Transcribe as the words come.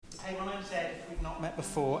How's Ed if we've not met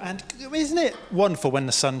before? And isn't it wonderful when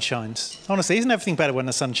the sun shines? Honestly, isn't everything better when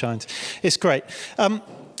the sun shines? It's great.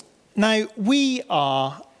 Now,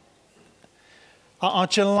 our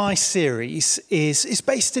July series is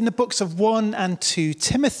based in the books of 1 and 2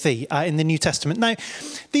 Timothy in the New Testament. Now,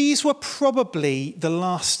 these were probably the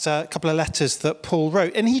last couple of letters that Paul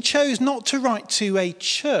wrote. And he chose not to write to a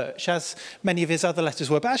church, as many of his other letters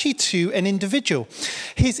were, but actually to an individual.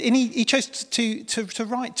 He chose to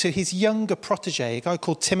write to his younger protege, a guy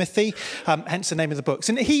called Timothy, hence the name of the books.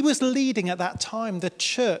 And he was leading at that time the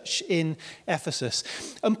church in Ephesus.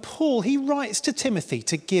 And Paul, he writes to Timothy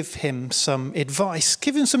to give him some advice,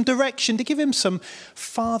 give him some direction, to give him some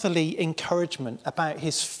fatherly encouragement about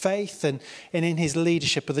his faith and in his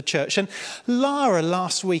leadership of the church. And Lara,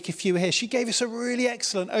 last week, if you were here, she gave us a really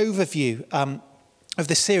excellent overview of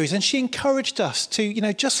this series, and she encouraged us to,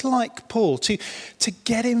 just like Paul, to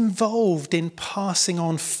get involved in passing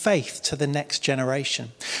on faith to the next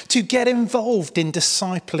generation, to get involved in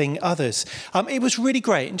discipling others. It was really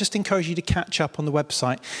great, and just encourage you to catch up on the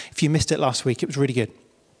website. If you missed it last week, it was really good.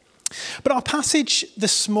 But our passage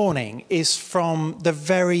this morning is from the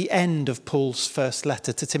very end of Paul's first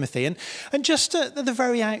letter to Timothy. And just at the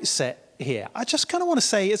very outset here, I just kind of want to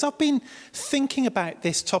say, as I've been thinking about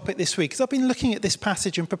this topic this week, as I've been looking at this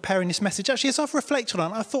passage and preparing this message, actually, as I've reflected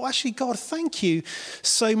on it, I thought, actually, God, thank you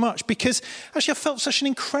so much. Because actually, I felt such an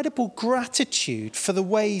incredible gratitude for the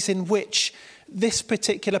ways in which this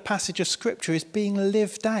particular passage of Scripture is being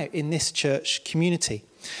lived out in this church community.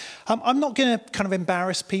 I'm not going to kind of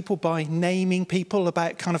embarrass people by naming people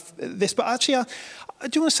about kind of this, but actually I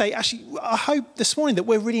do want to say, actually, I hope this morning that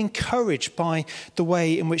we're really encouraged by the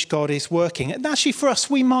way in which God is working. And actually for us,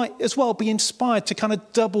 we might as well be inspired to kind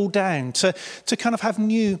of double down, to kind of have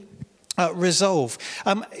new resolve,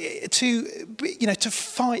 to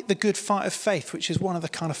fight the good fight of faith, which is one of the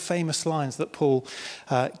kind of famous lines that Paul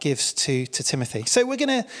gives to Timothy. So we're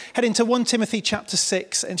going to head into 1 Timothy chapter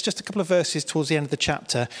 6, and it's just a couple of verses towards the end of the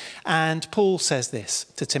chapter. And Paul says this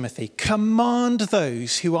to Timothy: command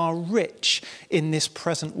those who are rich in this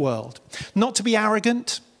present world not to be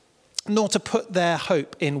arrogant, nor to put their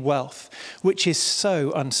hope in wealth, which is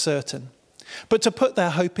so uncertain, but to put their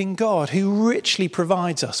hope in God, who richly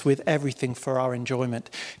provides us with everything for our enjoyment.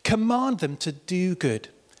 Command them to do good,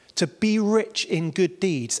 to be rich in good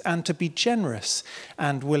deeds, and to be generous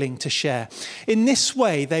and willing to share. In this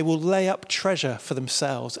way, they will lay up treasure for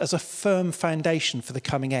themselves as a firm foundation for the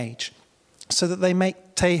coming age, so that they may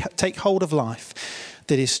take hold of life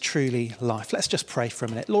that is truly life. Let's just pray for a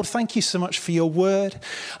minute. Lord, thank you so much for your word.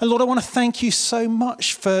 And Lord, I want to thank you so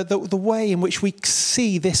much for the way in which we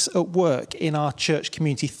see this at work in our church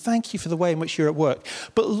community. Thank you for the way in which you're at work.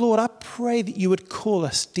 But Lord, I pray that you would call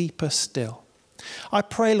us deeper still. I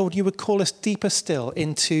pray, Lord, you would call us deeper still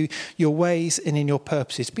into your ways and in your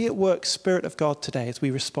purposes. Be at work, Spirit of God, today as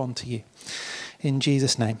we respond to you. In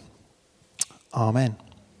Jesus' name, amen.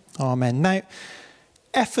 Amen. Now,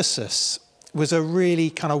 Ephesus was a really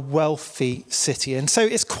kind of wealthy city. And so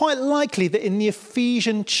it's quite likely that in the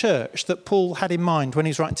Ephesian church that Paul had in mind when he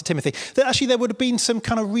was writing to Timothy, that actually there would have been some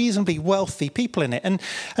kind of reasonably wealthy people in it.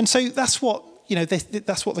 And so that's what,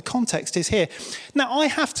 that's what the context is here. Now, I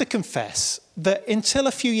have to confess that until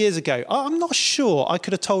a few years ago, I'm not sure I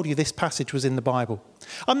could have told you this passage was in the Bible.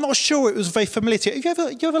 I'm not sure it was very familiar to you.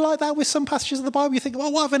 You ever like that with some passages of the Bible? You think,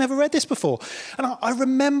 well, why have I never read this before? And I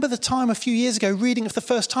remember the time a few years ago reading it for the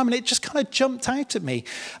first time, and it just kind of jumped out at me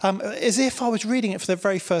as if I was reading it for the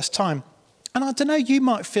very first time. And I don't know, you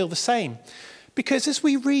might feel the same. Because as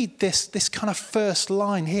we read this kind of first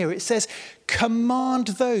line here, it says, command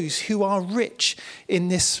those who are rich in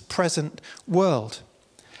this present world.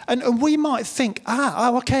 And we might think,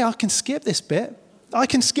 okay, I can skip this bit. I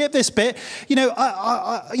can skip this bit.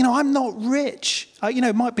 I'm not rich.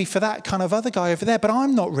 It might be for that kind of other guy over there, but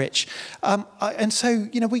I'm not rich. And so,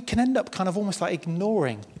 we can end up kind of almost like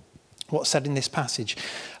ignoring what's said in this passage.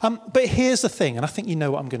 But here's the thing, and I think you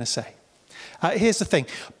know what I'm going to say. Here's the thing.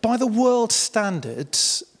 By the world's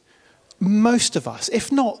standards, most of us,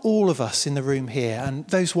 if not all of us in the room here, and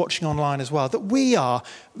those watching online as well, that we are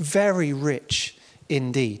very rich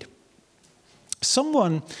indeed.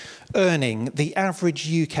 Someone earning the average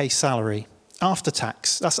UK salary after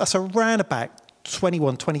tax, that's around about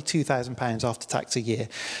 £22,000 after tax a year.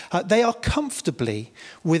 They are comfortably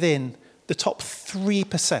within the top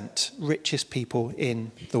 3% richest people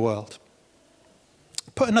in the world.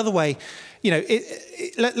 Put another way,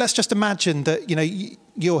 let's just imagine that,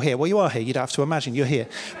 you're here. Well, you are here. You don't have to imagine you're here.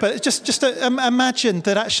 But just imagine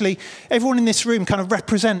that actually everyone in this room kind of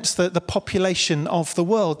represents the population of the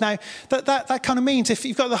world. Now, that kind of means if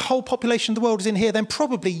you've got the whole population of the world is in here, then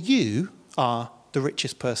probably you are the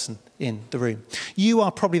richest person in the room. You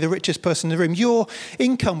are probably the richest person in the room. Your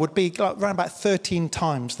income would be around about 13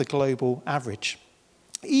 times the global average.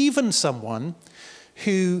 Even someone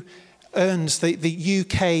who earns the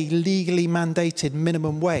UK legally mandated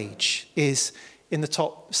minimum wage is in the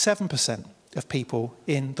top 7% of people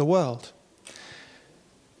in the world.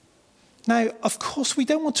 Now, of course, we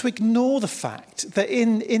don't want to ignore the fact that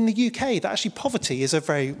in the UK, that actually poverty is a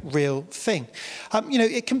very real thing.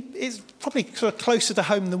 It's probably sort of closer to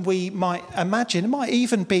home than we might imagine. It might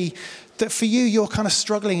even be that for you, you're kind of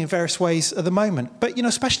struggling in various ways at the moment. But,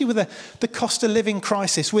 especially with the cost of living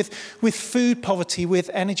crisis, with food poverty,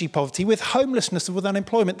 with energy poverty, with homelessness, with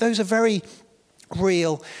unemployment, those are very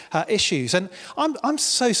real issues. And I'm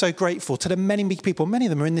so grateful to the many people, many of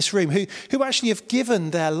them are in this room, who actually have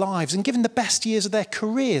given their lives and given the best years of their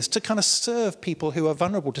careers to kind of serve people who are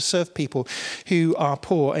vulnerable, to serve people who are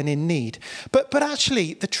poor and in need. But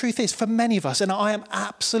actually, the truth is, for many of us, and I am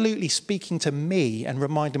absolutely speaking to me and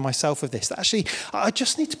reminding myself of this, that actually I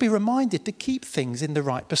just need to be reminded to keep things in the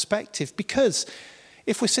right perspective, because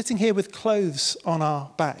if we're sitting here with clothes on our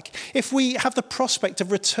back, if we have the prospect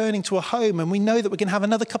of returning to a home and we know that we're going to have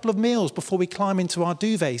another couple of meals before we climb into our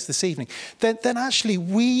duvets this evening, then actually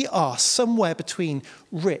we are somewhere between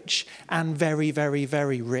rich and very, very,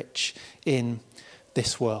 very rich in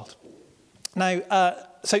this world. Now,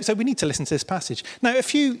 so we need to listen to this passage. Now, a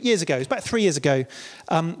few years ago, it was about 3 years ago,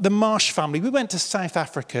 the Marsh family, we went to South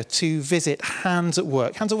Africa to visit Hands at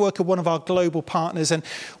Work. Hands at Work are one of our global partners, and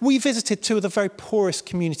we visited two of the very poorest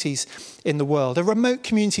communities in the world. A remote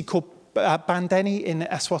community called Bandeni in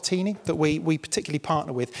Eswatini that we particularly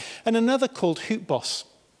partner with, and another called Hoetbos,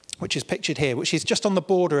 which is pictured here, which is just on the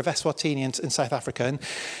border of Eswatini and South Africa. And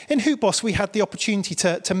in Hoetbos, we had the opportunity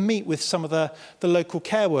to meet with some of the local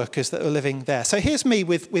care workers that were living there. So here's me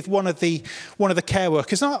with one of the care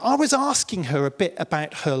workers. And I was asking her a bit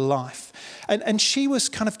about her life. And she was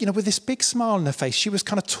kind of, with this big smile on her face, she was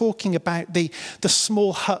kind of talking about the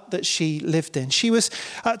small hut that she lived in. She was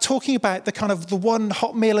talking about the one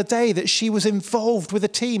hot meal a day that she was involved with a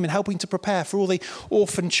team in helping to prepare for all the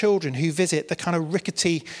orphan children who visit the kind of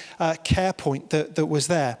rickety care point that was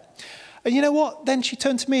there. And you know what? Then she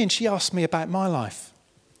turned to me and she asked me about my life.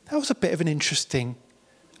 That was a bit of an interesting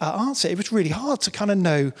answer. It was really hard to kind of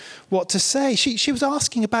know what to say. She was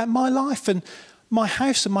asking about my life and my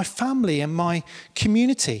house and my family and my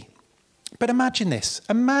community. But imagine this.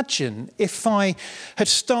 Imagine if I had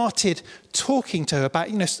started talking to her about,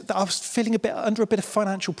 that I was feeling under a bit of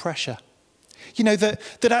financial pressure.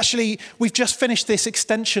 That actually we've just finished this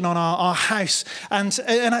extension on our house and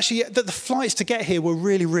actually that the flights to get here were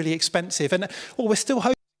really, really expensive. And we're still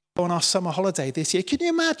hoping to go on our summer holiday this year. Can you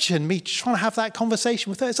imagine me trying to have that conversation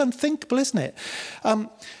with her? It's unthinkable, isn't it?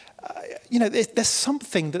 There's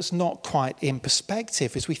something that's not quite in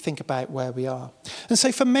perspective as we think about where we are. And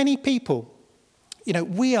so for many people,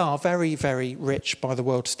 we are very, very rich by the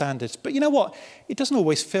world's standards. But you know what? It doesn't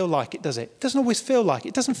always feel like it, does it? It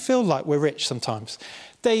doesn't feel like we're rich sometimes.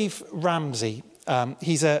 Dave Ramsey,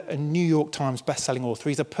 he's a New York Times bestselling author.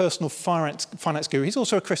 He's a personal finance guru. He's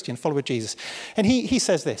also a Christian, follower of Jesus. And he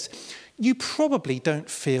says this: you probably don't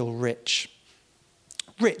feel rich.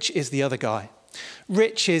 Rich is the other guy.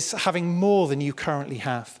 Rich is having more than you currently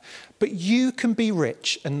have. But you can be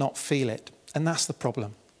rich and not feel it. And that's the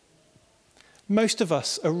problem. Most of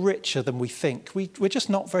us are richer than we think. We're just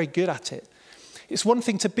not very good at it. It's one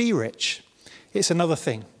thing to be rich. It's another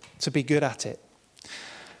thing to be good at it.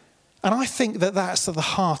 And I think that that's at the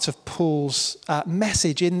heart of Paul's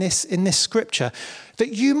message in this scripture,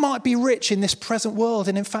 that you might be rich in this present world.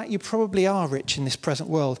 And in fact, you probably are rich in this present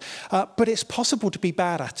world. But it's possible to be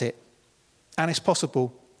bad at it. And it's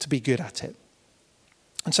possible to be good at it.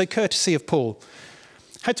 And so, courtesy of Paul,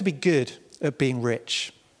 how to be good at being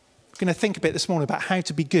rich. We're going to think a bit this morning about how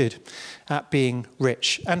to be good at being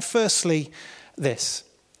rich. And firstly, this: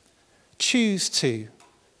 choose to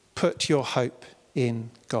put your hope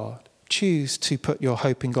in God. Choose to put your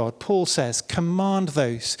hope in God. Paul says, command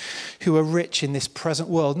those who are rich in this present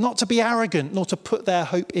world not to be arrogant, nor to put their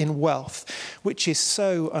hope in wealth, which is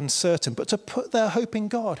so uncertain, but to put their hope in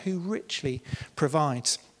God, who richly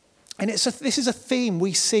provides. And this is a theme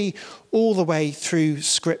we see all the way through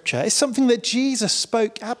Scripture. It's something that Jesus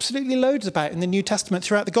spoke absolutely loads about in the New Testament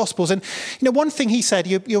throughout the Gospels. And one thing he said,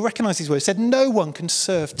 you'll recognize these words, he said, no one can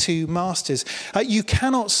serve two masters. You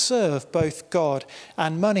cannot serve both God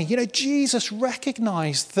and money. Jesus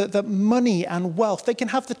recognized that money and wealth, they can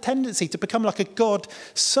have the tendency to become like a God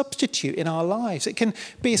substitute in our lives. It can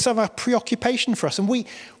be some of our preoccupation for us. And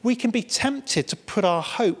we can be tempted to put our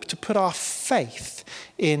hope, to put our faith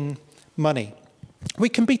in money. We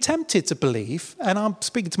can be tempted to believe, and I'm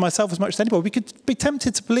speaking to myself as much as anybody, we could be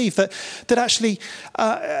tempted to believe that actually,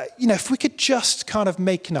 if we could just kind of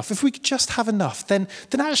make enough, if we could just have enough, then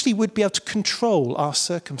actually we'd be able to control our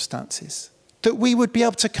circumstances. That we would be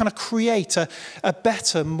able to kind of create a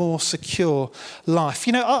better, more secure life.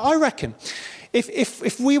 I reckon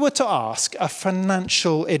if we were to ask a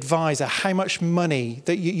financial advisor how much money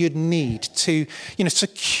that you'd need to,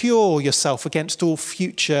 secure yourself against all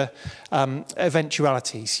future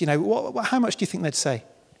eventualities, how much do you think they'd say?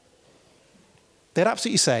 They'd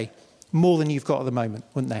absolutely say more than you've got at the moment,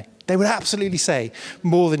 wouldn't they? They would absolutely say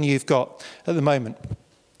more than you've got at the moment.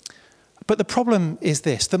 But the problem is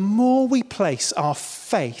this: the more we place our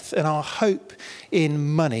faith and our hope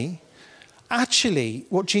in money, actually,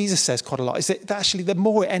 what Jesus says quite a lot is that actually the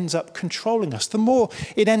more it ends up controlling us, the more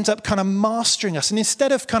it ends up kind of mastering us. And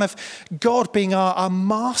instead of kind of God being our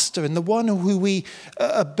master and the one who we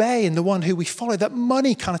obey and the one who we follow, that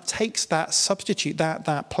money kind of takes that substitute,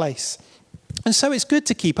 that place. And so it's good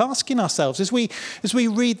to keep asking ourselves as we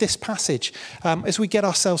read this passage, as we get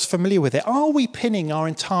ourselves familiar with it, are we pinning our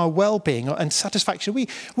entire well-being and satisfaction? Are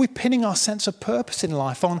we pinning our sense of purpose in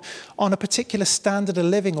life on a particular standard of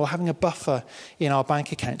living or having a buffer in our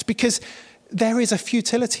bank account? Because there is a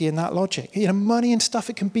futility in that logic. Money and stuff,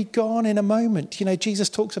 it can be gone in a moment. Jesus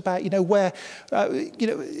talks about, where,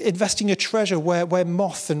 investing your treasure where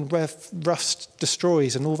moth and where rust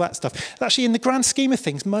destroys and all that stuff. Actually, in the grand scheme of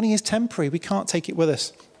things, money is temporary. We can't take it with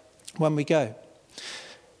us when we go.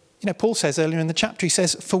 Paul says earlier in the chapter, he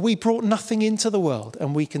says, for we brought nothing into the world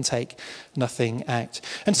and we can take nothing out.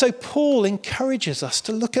 And so Paul encourages us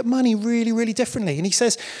to look at money really, really differently. And he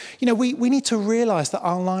says, we need to realize that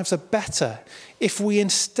our lives are better if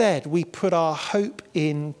we put our hope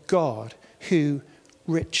in God who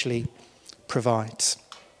richly provides.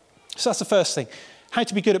 So that's the first thing. How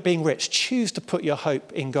to be good at being rich. Choose to put your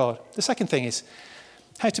hope in God. The second thing is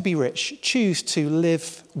how to be rich. Choose to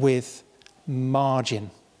live with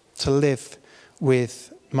margin. To live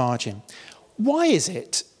with margin. Why is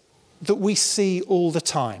it that we see all the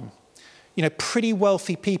time, pretty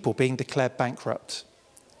wealthy people being declared bankrupt?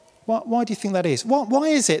 Why do you think that is? Why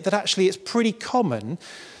is it that actually it's pretty common,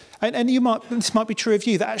 and this might be true of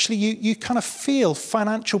you, that actually you kind of feel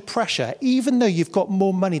financial pressure even though you've got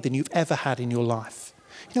more money than you've ever had in your life?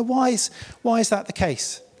 Why is that the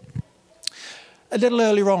case? A little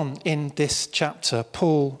earlier on in this chapter,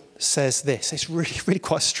 Paul says this. It's really, really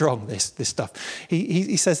quite strong, this stuff.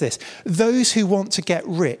 He says this: those who want to get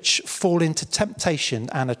rich fall into temptation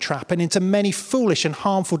and a trap and into many foolish and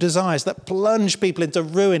harmful desires that plunge people into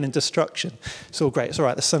ruin and destruction. It's all great. It's all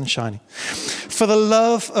right. The sun's shining. For the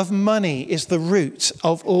love of money is the root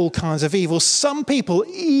of all kinds of evil. Some people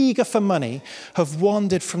eager for money have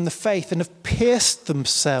wandered from the faith and have pierced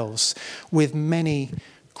themselves with many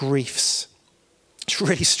griefs. It's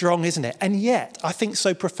really strong, isn't it? And yet, I think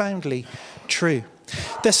so profoundly true.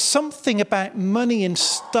 There's something about money and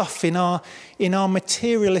stuff in our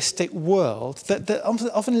materialistic world that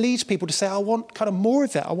often leads people to say, I want kind of more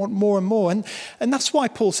of it. I want more and more. And that's why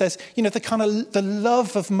Paul says, the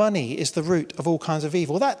love of money is the root of all kinds of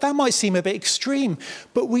evil. That might seem a bit extreme,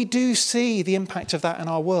 but we do see the impact of that in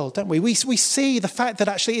our world, don't we? We see the fact that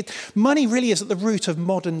actually money really is at the root of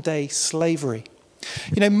modern day slavery.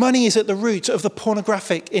 Money is at the root of the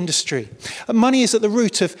pornographic industry. Money is at the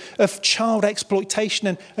root of child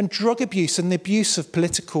exploitation and drug abuse and the abuse of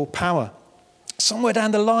political power. Somewhere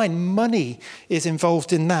down the line, money is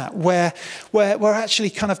involved in that, where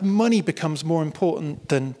actually kind of money becomes more important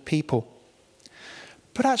than people.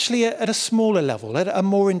 But actually at a smaller level, at a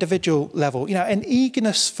more individual level, an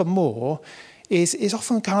eagerness for more is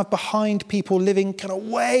often kind of behind people living kind of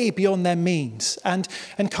way beyond their means and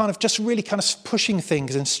kind of just really kind of pushing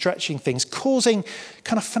things and stretching things, causing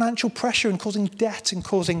kind of financial pressure and causing debt and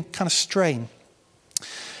causing kind of strain.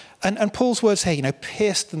 And Paul's words here,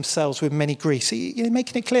 pierced themselves with many griefs.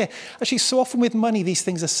 Making it clear, actually, so often with money, these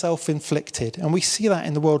things are self-inflicted. And we see that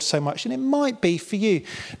in the world so much. And it might be for you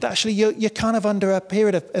that actually you're kind of under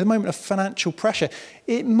a moment of financial pressure.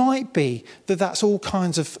 It might be that that's all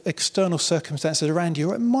kinds of external circumstances around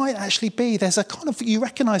you. Or it might actually be there's a kind of, you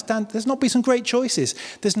recognise, Dan, there's not been some great choices.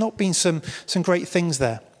 There's not been some great things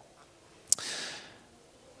there.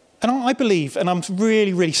 And I believe, and I'm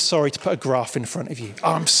really, really sorry to put a graph in front of you.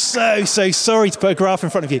 I'm so sorry to put a graph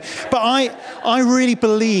in front of you. But I really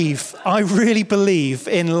believe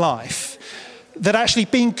in life that actually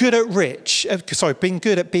being good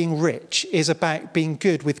at being rich is about being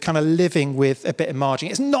good with kind of living with a bit of margin.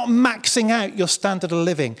 It's not maxing out your standard of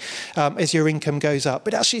living as your income goes up,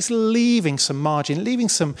 but actually it's leaving some margin, leaving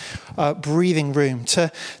some breathing room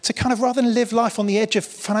to kind of, rather than live life on the edge of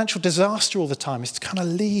financial disaster all the time, is to kind of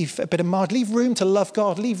leave a bit of margin, leave room to love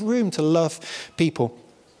God, leave room to love people.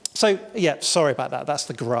 So, yeah, sorry about that. That's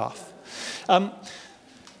the graph.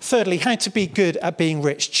 Thirdly, how to be good at being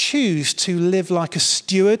rich. Choose to live like a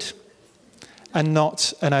steward and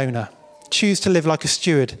not an owner. Choose to live like a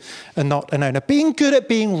steward and not an owner. Being good at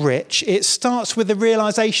being rich, it starts with the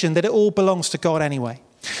realization that it all belongs to God anyway.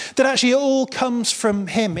 That actually it all comes from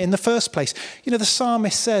him in the first place. The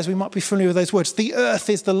psalmist says, we might be familiar with those words, the earth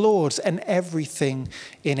is the Lord's and everything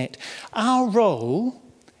in it. Our role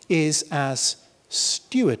is as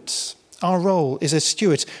stewards. Our role is as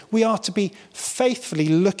stewards. We are to be faithfully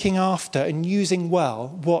looking after and using well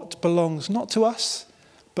what belongs not to us,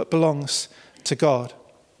 but belongs to God.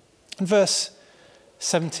 And verse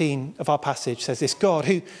 17 of our passage says this: God,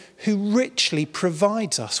 who richly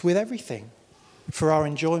provides us with everything for our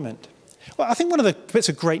enjoyment. Well, I think one of the bits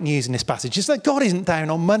of great news in this passage is that God isn't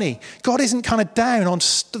down on money. God isn't kind of down on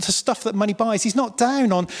the stuff that money buys. He's not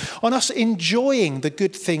down on us enjoying the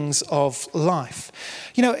good things of life.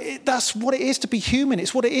 That's what it is to be human.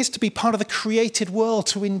 It's what it is to be part of the created world,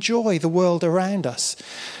 to enjoy the world around us.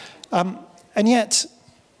 And yet,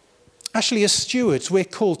 actually, as stewards, we're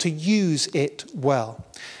called to use it well.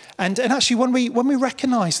 And actually, when we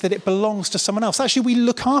recognise that it belongs to someone else, actually we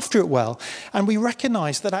look after it well, and we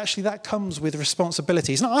recognise that actually that comes with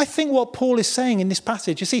responsibilities. Now, I think what Paul is saying in this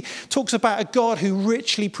passage, talks about a God who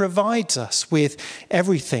richly provides us with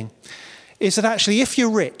everything, is that actually if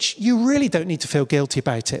you're rich, you really don't need to feel guilty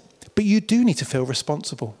about it, but you do need to feel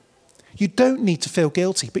responsible. You don't need to feel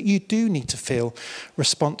guilty, but you do need to feel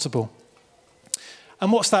responsible.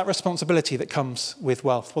 And what's that responsibility that comes with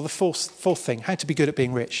wealth? Well, the fourth thing, how to be good at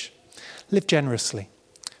being rich. Live generously.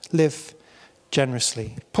 Live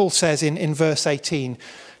generously. Paul says in verse 18,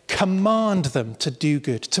 command them to do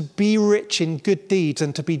good, to be rich in good deeds,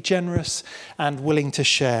 and to be generous and willing to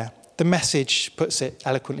share. The Message puts it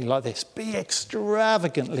eloquently like this: be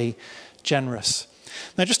extravagantly generous.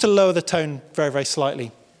 Now, just to lower the tone very, very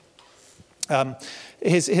slightly,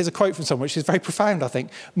 here's a quote from someone which is very profound, I think.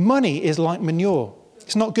 Money is like manure.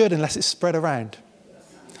 It's not good unless it's spread around.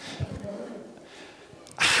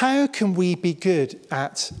 How can we be good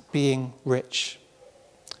at being rich?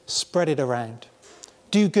 Spread it around.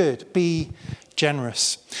 Do good. Be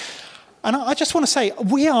generous. And I just want to say,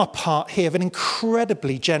 we are part here of an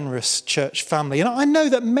incredibly generous church family. And I know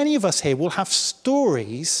that many of us here will have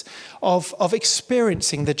stories of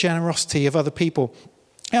experiencing the generosity of other people.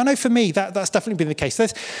 And I know for me, that's definitely been the case.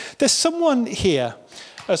 There's someone here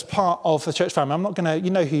as part of the church family. I'm not going to,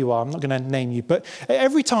 you know who you are, I'm not going to name you, but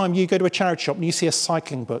every time you go to a charity shop and you see a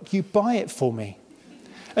cycling book, you buy it for me.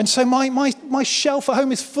 And so my shelf at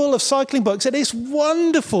home is full of cycling books, and it's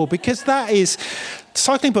wonderful because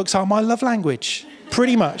cycling books are my love language,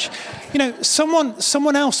 pretty much.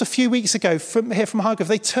 Someone else a few weeks ago from Highgrove,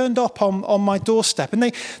 they turned up on my doorstep, and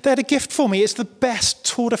they had a gift for me. It's the best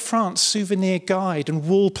Tour de France souvenir guide and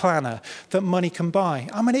wall planner that money can buy.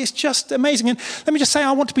 I mean, it's just amazing. And let me just say,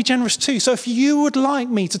 I want to be generous too. So if you would like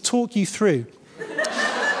me to talk you through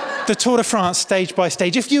the Tour de France stage by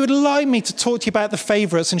stage, if you would like me to talk to you about the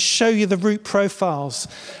favourites and show you the route profiles,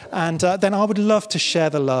 and then I would love to share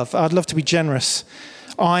the love. I'd love to be generous.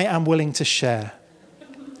 I am willing to share.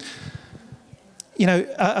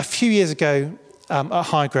 A few years ago at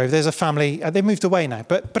Highgrove, there's a family, they moved away now,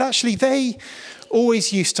 but actually they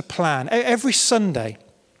always used to plan. Every Sunday,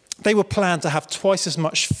 they would plan to have twice as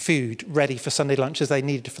much food ready for Sunday lunch as they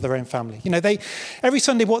needed for their own family. Every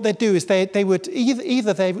Sunday what they'd do is they would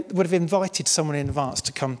either they would have invited someone in advance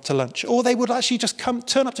to come to lunch, or they would actually just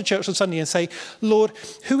turn up to church on Sunday and say, Lord,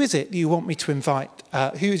 who is it you want me to invite?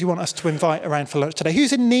 Who do you want us to invite around for lunch today?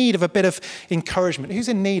 Who's in need of a bit of encouragement? Who's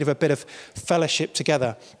in need of a bit of fellowship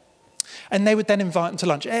together? And they would then invite them to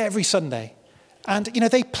lunch every Sunday. And,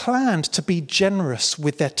 they planned to be generous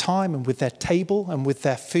with their time and with their table and with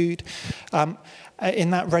their food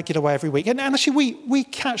in that regular way every week. And actually, we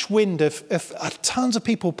catch wind of tons of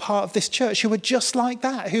people part of this church who are just like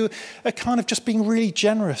that, who are kind of just being really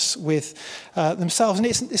generous with themselves. And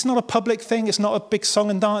it's not a public thing. It's not a big song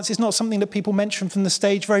and dance. It's not something that people mention from the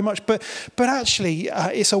stage very much. But actually,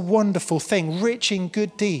 it's a wonderful thing, rich in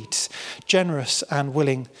good deeds, generous and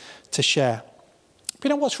willing to share.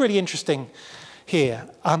 But what's really interesting here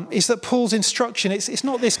is that Paul's instruction, it's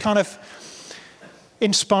not this kind of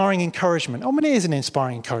inspiring encouragement. It is an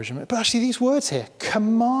inspiring encouragement, but actually these words here,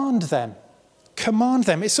 command them. Command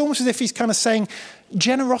them. It's almost as if he's kind of saying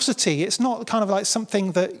generosity. It's not kind of like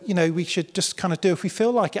something that, we should just kind of do if we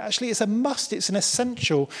feel like it. Actually, it's a must. It's an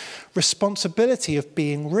essential responsibility of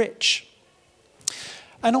being rich.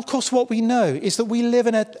 And of course, what we know is that we live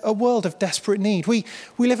in a world of desperate need. We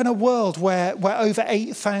live in a world where over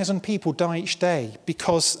 8,000 people die each day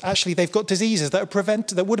because actually they've got diseases that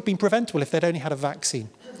would have been preventable if they'd only had a vaccine.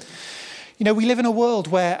 We live in a world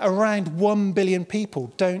where around 1 billion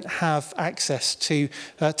people don't have access to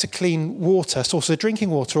clean water, sources of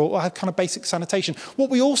drinking water, or have kind of basic sanitation.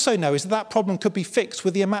 What we also know is that problem could be fixed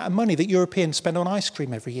with the amount of money that Europeans spend on ice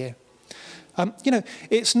cream every year.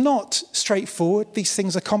 It's not straightforward. These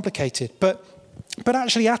things are complicated. But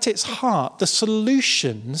actually, at its heart, the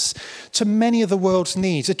solutions to many of the world's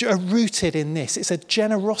needs are rooted in this. It's a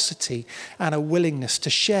generosity and a willingness to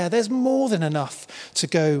share. There's more than enough to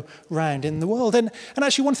go round in the world. And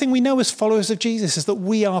actually, one thing we know as followers of Jesus is that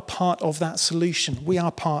we are part of that solution. We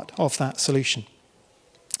are part of that solution.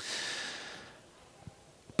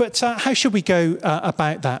 But how should we go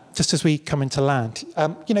about that, just as we come into land?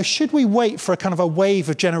 Should we wait for a kind of a wave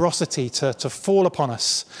of generosity to fall upon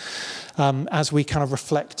us as we kind of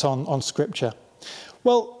reflect on Scripture?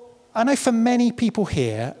 Well, I know for many people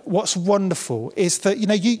here, what's wonderful is that,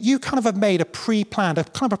 you kind of have made a pre-planned, a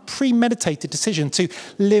kind of a premeditated decision to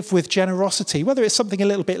live with generosity, whether it's something a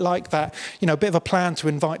little bit like that, a bit of a plan to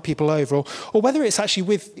invite people over, or whether it's actually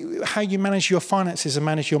with how you manage your finances and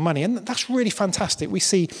manage your money. And that's really fantastic. We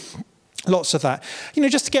see lots of that.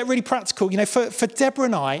 Just to get really practical, for Deborah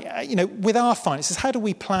and I, with our finances, how do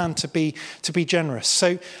we plan to be generous?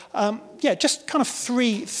 So, just kind of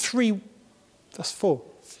three, that's four.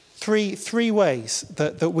 Three ways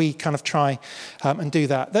that we kind of try and do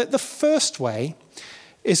that. The first way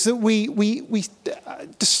is that we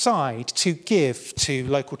decide to give to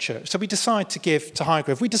local church. So we decide to give to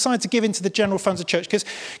Highgrove. We decide to give into the general funds of church because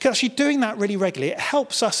actually doing that really regularly, it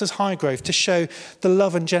helps us as Highgrove to show the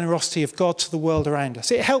love and generosity of God to the world around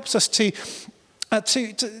us. It helps us to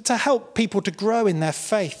help people to grow in their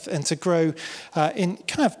faith and to grow in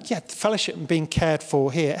kind of, fellowship and being cared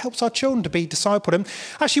for here. It helps our children to be discipled. And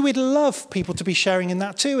actually, we'd love people to be sharing in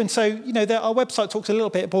that too. And so, our website talks a little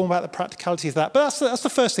bit more about the practicality of that. But that's the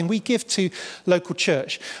first thing. We give to local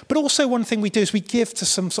church. But also one thing we do is we give to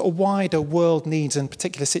some sort of wider world needs and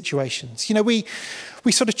particular situations.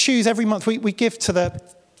 We sort of choose every month, we give to the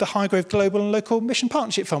Highgrove Global and Local Mission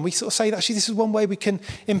Partnership Fund. We sort of say that actually this is one way we can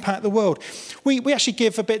impact the world. We actually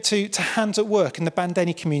give a bit to Hands at Work in the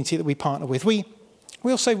Bandeni community that we partner with. We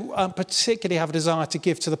also particularly have a desire to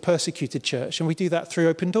give to the persecuted church, and we do that through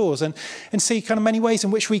Open Doors and see kind of many ways in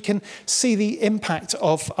which we can see the impact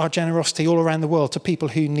of our generosity all around the world to people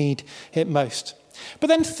who need it most. But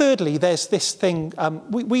then thirdly, there's this thing,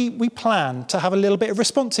 we plan to have a little bit of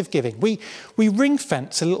responsive giving. We ring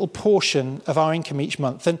fence a little portion of our income each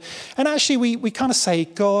month. And actually we kind of say,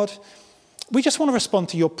 God, we just want to respond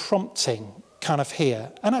to your prompting kind of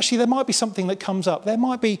here. And actually there might be something that comes up. There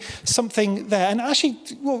might be something there. And actually,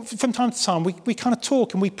 from time to time, we kind of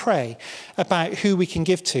talk and we pray about who we can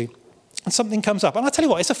give to. And something comes up. And I'll tell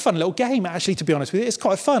you what, it's a fun little game, actually, to be honest with you. It's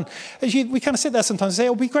quite fun. We kind of sit there sometimes and say,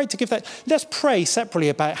 it'll be great to give that. Let's pray separately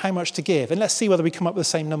about how much to give. And let's see whether we come up with the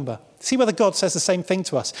same number. See whether God says the same thing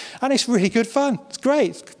to us. And it's really good fun. It's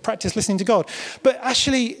great. It's practice listening to God. But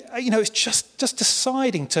actually, it's just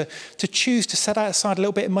deciding to choose to set aside a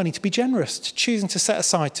little bit of money, to be generous, to choosing to set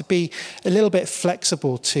aside, to be a little bit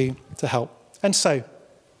flexible to help. And so,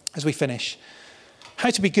 as we finish,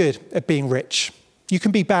 how to be good at being rich. You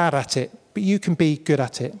can be bad at it, but you can be good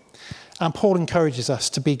at it. And Paul encourages us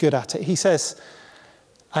to be good at it. He says,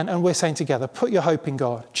 and we're saying together, put your hope in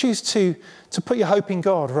God. Choose to put your hope in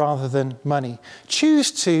God rather than money. Choose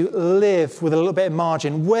to live with a little bit of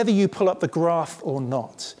margin, whether you pull up the graph or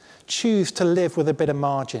not. Choose to live with a bit of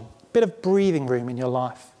margin, a bit of breathing room in your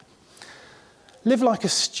life. Live like a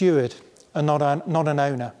steward and not an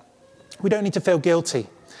owner. We don't need to feel guilty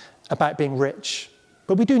about being rich,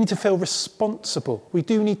 But we do need to feel responsible. We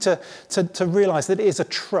do need to realise that it is a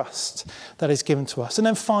trust that is given to us. And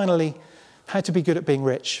then finally, how to be good at being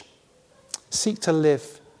rich. Seek to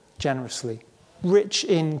live generously, rich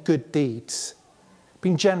in good deeds,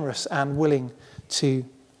 being generous and willing to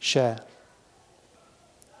share.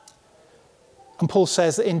 And Paul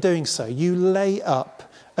says that in doing so, you lay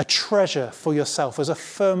up a treasure for yourself as a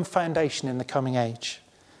firm foundation in the coming age.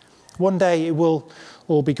 One day it will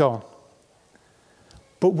all be gone.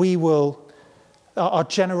 But our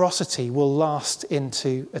generosity will last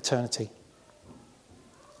into eternity.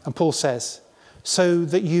 And Paul says, so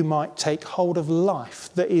that you might take hold of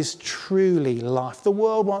life that is truly life. The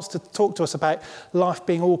world wants to talk to us about life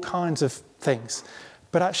being all kinds of things.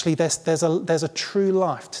 But actually there's a true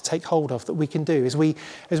life to take hold of that we can do as we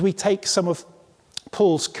take some of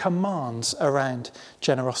Paul's commands around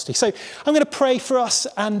generosity. So I'm going to pray for us,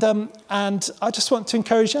 and I just want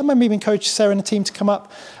to maybe encourage Sarah and the team to come up.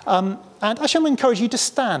 And actually I'm going to encourage you to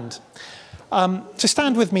stand. To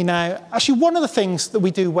stand with me now. Actually, one of the things that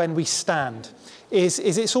we do when we stand is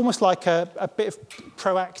it's almost like a bit of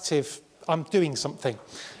proactive, I'm doing something.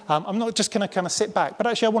 I'm not just going to kind of sit back, but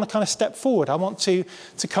actually I want to kind of step forward. I want to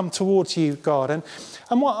come towards you, God.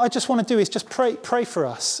 And what I just want to do is just pray for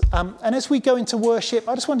us. And as we go into worship,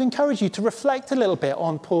 I just want to encourage you to reflect a little bit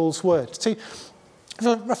on Paul's words, to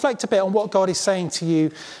reflect a bit on what God is saying to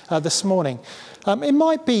you this morning. It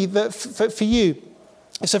might be that for you,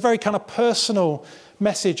 it's a very kind of personal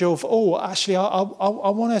message of, actually, I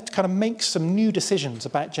want to kind of make some new decisions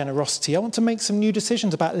about generosity. I want to make some new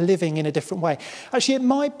decisions about living in a different way. Actually, it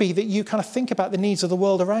might be that you kind of think about the needs of the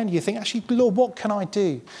world around you. You think, actually, Lord, what can I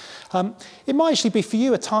do? It might actually be for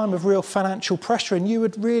you a time of real financial pressure, and you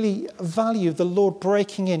would really value the Lord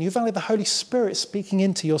breaking in. You value the Holy Spirit speaking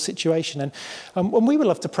into your situation. And we would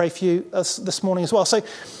love to pray for you this morning as well. So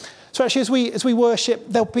actually, as we worship,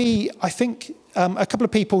 there'll be, I think, a couple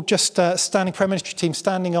of people just standing, prayer ministry team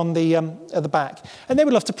standing on at the back, and they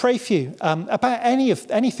would love to pray for you about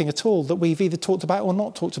anything at all that we've either talked about or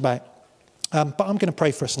not talked about. But I'm going to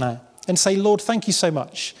pray for us now and say, Lord, thank you so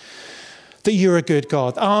much that you're a good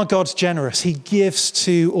God. Our God's generous. He gives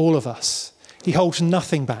to all of us. He holds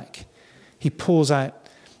nothing back. He pours out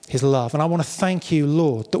his love. And I want to thank you,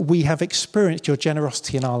 Lord, that we have experienced your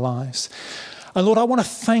generosity in our lives. And Lord, I want to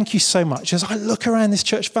thank you so much. As I look around this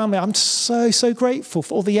church family, I'm so grateful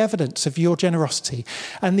for all the evidence of your generosity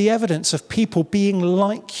and the evidence of people being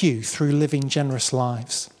like you through living generous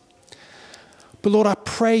lives. But Lord, I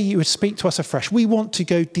pray you would speak to us afresh. We want to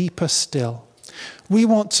go deeper still. We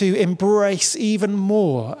want to embrace even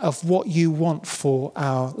more of what you want for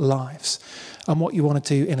our lives and what you want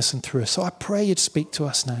to do in us and through us. So I pray you'd speak to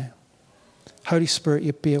us now. Holy Spirit,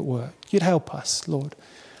 you'd be at work. You'd help us, Lord.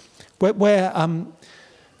 Where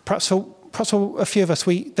perhaps for a few of us,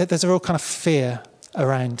 there's a real kind of fear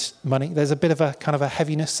around money. There's a bit of a kind of a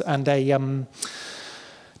heaviness and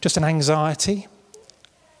just an anxiety.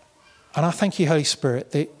 And I thank you, Holy Spirit,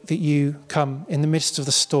 that you come in the midst of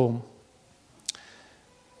the storm.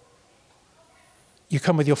 You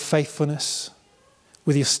come with your faithfulness,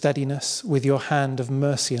 with your steadiness, with your hand of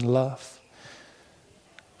mercy and love.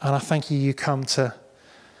 And I thank you, you come to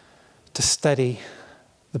steady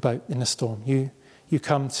the boat in the storm. You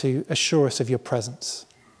come to assure us of your presence.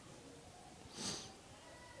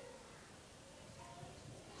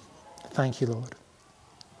 Thank you, Lord.